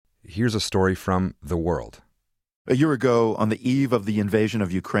here's a story from The World. A year ago, on the eve of the invasion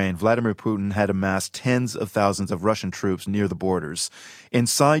of Ukraine, Vladimir Putin had amassed tens of thousands of Russian troops near the borders.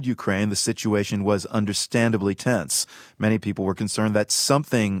 Inside Ukraine, the situation was understandably tense. Many people were concerned that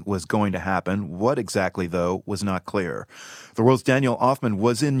something was going to happen. What exactly, though, was not clear. The World's Daniel Hoffman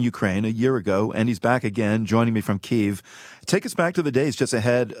was in Ukraine a year ago, and he's back again, joining me from Kyiv. Take us back to the days just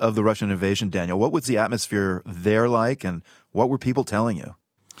ahead of the Russian invasion, Daniel. What was the atmosphere there like, and what were people telling you?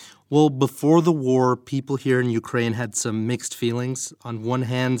 Well, before the war, people here in Ukraine had some mixed feelings. On one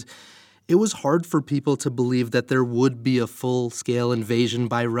hand, it was hard for people to believe that there would be a full-scale invasion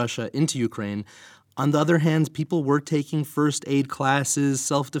by Russia into Ukraine. On the other hand, people were taking first aid classes,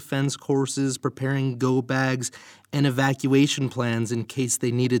 self-defense courses, preparing go bags, and evacuation plans in case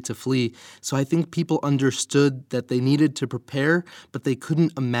they needed to flee. So I think people understood that they needed to prepare, but they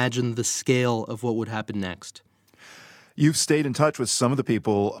couldn't imagine the scale of what would happen next. You've stayed in touch with some of the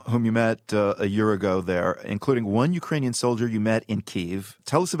people whom you met a year ago there, including one Ukrainian soldier you met in Kyiv.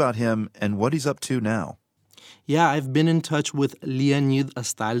 Tell us about him and what he's up to now. Yeah, I've been in touch with Leonid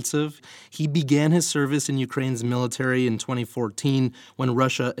Astaltsev. He began his service in Ukraine's military in 2014 when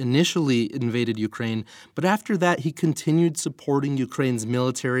Russia initially invaded Ukraine. But after that, he continued supporting Ukraine's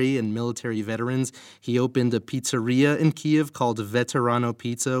military and military veterans. He opened a pizzeria in Kyiv called Veterano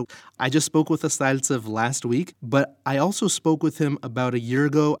Pizza. I just spoke with Astaltsev last week, but I also spoke with him about a year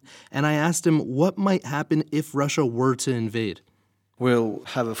ago, and I asked him what might happen if Russia were to invade. We'll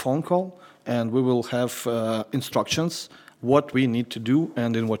have a phone call, and we will have instructions what we need to do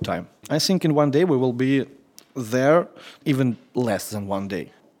and in what time. I think in one day we will be there, even less than one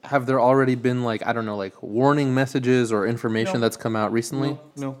day. Have there already been, warning messages or information that's come out recently?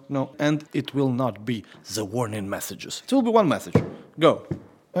 No. And it will not be the warning messages. It will be one message. Go.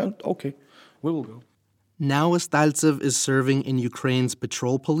 And okay, we will go. Now Astaltsev is serving in Ukraine's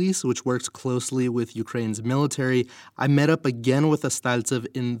patrol police, which works closely with Ukraine's military. I met up again with Astaltsev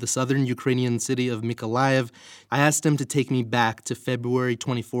in the southern Ukrainian city of Mykolaiv. I asked him to take me back to February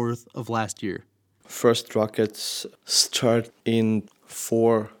 24th of last year. First rockets start in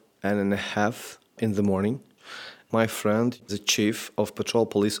 4:30 in the morning. My friend, the chief of patrol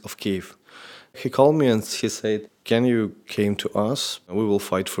police of Kyiv, he called me and he said, "Can you came to us? We will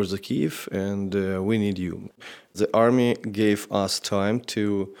fight for the Kyiv and we need you." The army gave us time to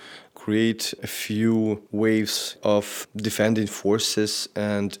create a few waves of defending forces,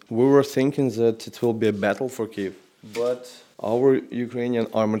 and we were thinking that it will be a battle for Kyiv. But our Ukrainian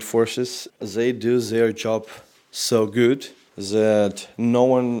armed forces, they do their job so good that no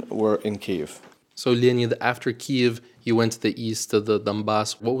one were in Kyiv. So, Leonid, after Kyiv, you went to the east of the Donbass.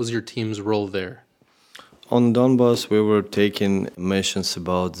 What was your team's role there? On Donbass, we were taking missions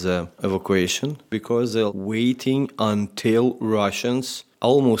about the evacuation because they're waiting until Russians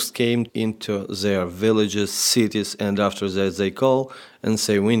almost came into their villages, cities, and after that they call and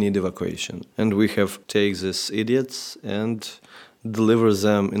say, we need evacuation. And we have to take these idiots and deliver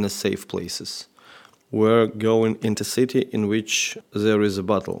them in a safe places. We're going into city in which there is a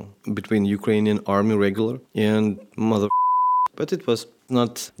battle between Ukrainian army regular and but it was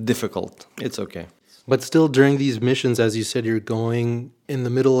not difficult. It's okay. But still, during these missions, as you said, you're going in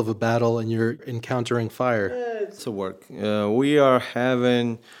the middle of a battle and you're encountering fire. Yeah, it's a work. We are having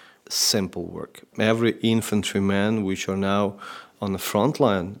simple work. Every infantryman, which are now on the front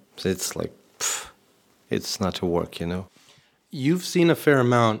line, it's like, it's not a work, You've seen a fair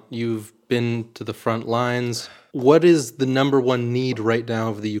amount. You've been to the front lines. What is the number one need right now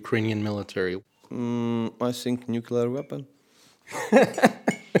of the Ukrainian military? I think nuclear weapon.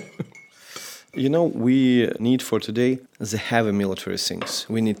 We need for today the heavy military things.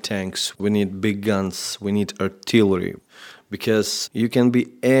 We need tanks, we need big guns, we need artillery. Because you can be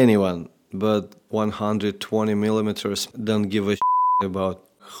anyone, but 120 millimeters don't give a about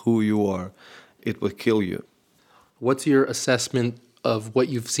who you are. It will kill you. What's your assessment of what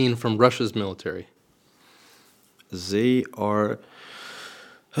you've seen from Russia's military? They are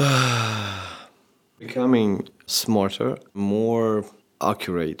becoming smarter, more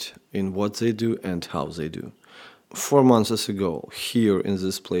accurate in what they do and how they do. 4 months ago, here in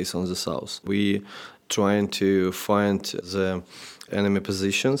this place on the south, we trying to find the enemy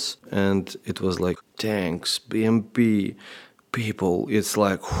positions, and it was like tanks, BMP, people. It's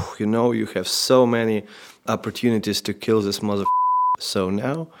like, you have so many opportunities to kill this So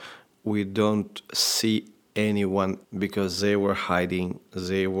now we don't see anyone because they were hiding,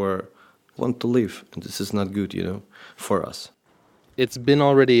 they want to live, and this is not good, for us. It's been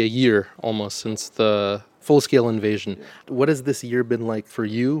already a year almost since the full-scale invasion. What has this year been like for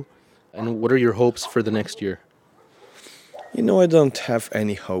you, and what are your hopes for the next year? I don't have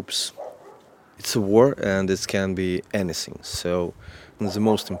any hopes. It's a war and it can be anything. So the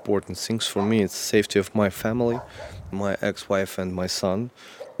most important things for me is safety of my family, my ex-wife and my son.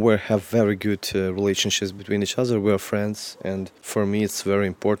 We have very good relationships between each other. We are friends, and for me it's very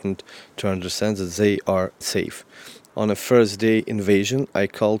important to understand that they are safe. On a first day invasion, I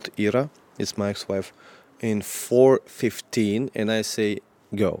called Ira, it's my ex-wife, in 4:15, and I say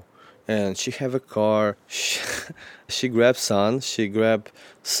go. And she have a car. She grabs sun. She grab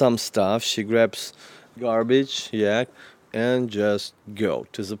some stuff. She grabs garbage. Yeah, and just go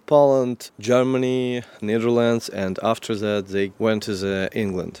to the Poland, Germany, Netherlands, and after that they went to the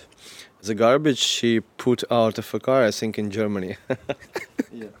England. The garbage she put out of a car, I think, in Germany.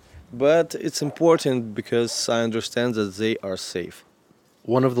 Yeah. But it's important because I understand that they are safe.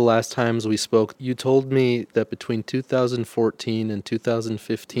 One of the last times we spoke, you told me that between 2014 and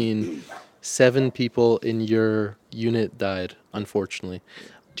 2015, 7 people in your unit died, unfortunately.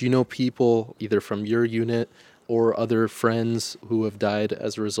 Do you know people either from your unit or other friends who have died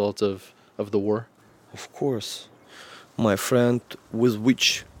as a result of the war? Of course. My friend with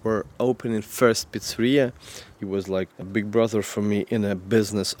which we're opening first pizzeria, he was like a big brother for me in a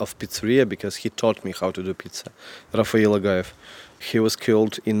business of pizzeria because he taught me how to do pizza. Rafael Agaev. He was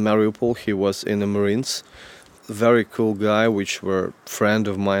killed in Mariupol. He was in the Marines. Very cool guy, which were friend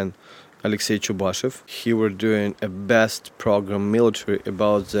of mine, Alexei Chubashev. He were doing a best program military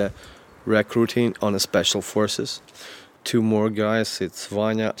about the recruiting on the special forces. 2 more guys, it's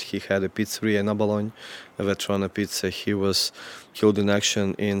Vanya. He had a pizzeria in Abalon, a veteran of pizza. He was killed in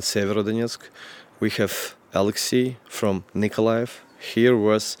action in Severodonetsk. We have Alexei from Nikolaev. Here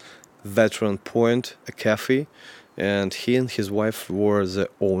was Veteran Point, a cafe, and he and his wife were the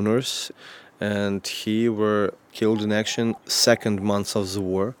owners, and he were killed in action 2nd month of the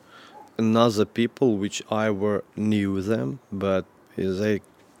war. Another people which I knew them, but they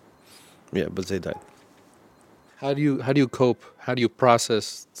died. How do you cope? How do you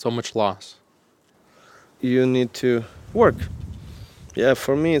process so much loss? You need to work. Yeah,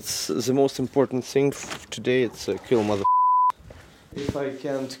 for me it's the most important thing today. It's kill mother. If I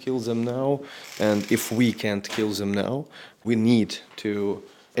can't kill them now, and if we can't kill them now, we need to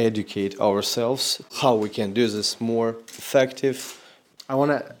educate ourselves how we can do this more effective. I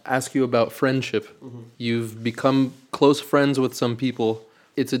want to ask you about friendship. You've become close friends with some people.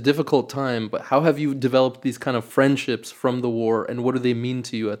 It's a difficult time, but how have you developed these kind of friendships from the war, and what do they mean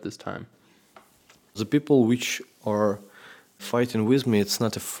to you at this time? The people which are fighting with me, it's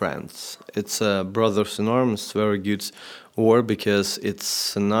not a friends. It's brothers in arms, very good war, because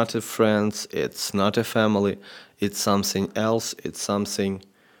it's not a friends, it's not a family, it's something else, it's something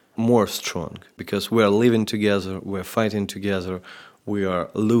more strong, because we are living together, we're fighting together, we are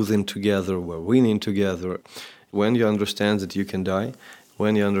losing together, we're winning together. When you understand that you can die,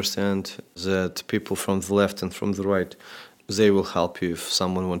 when you understand that people from the left and from the right, they will help you if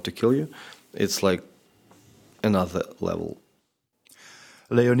someone wants to kill you, it's like another level.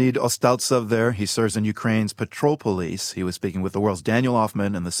 Leonid Ostaltsov there. He serves in Ukraine's patrol police. He was speaking with the world's Daniel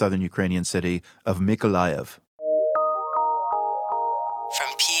Hoffman in the southern Ukrainian city of Mykolaiv.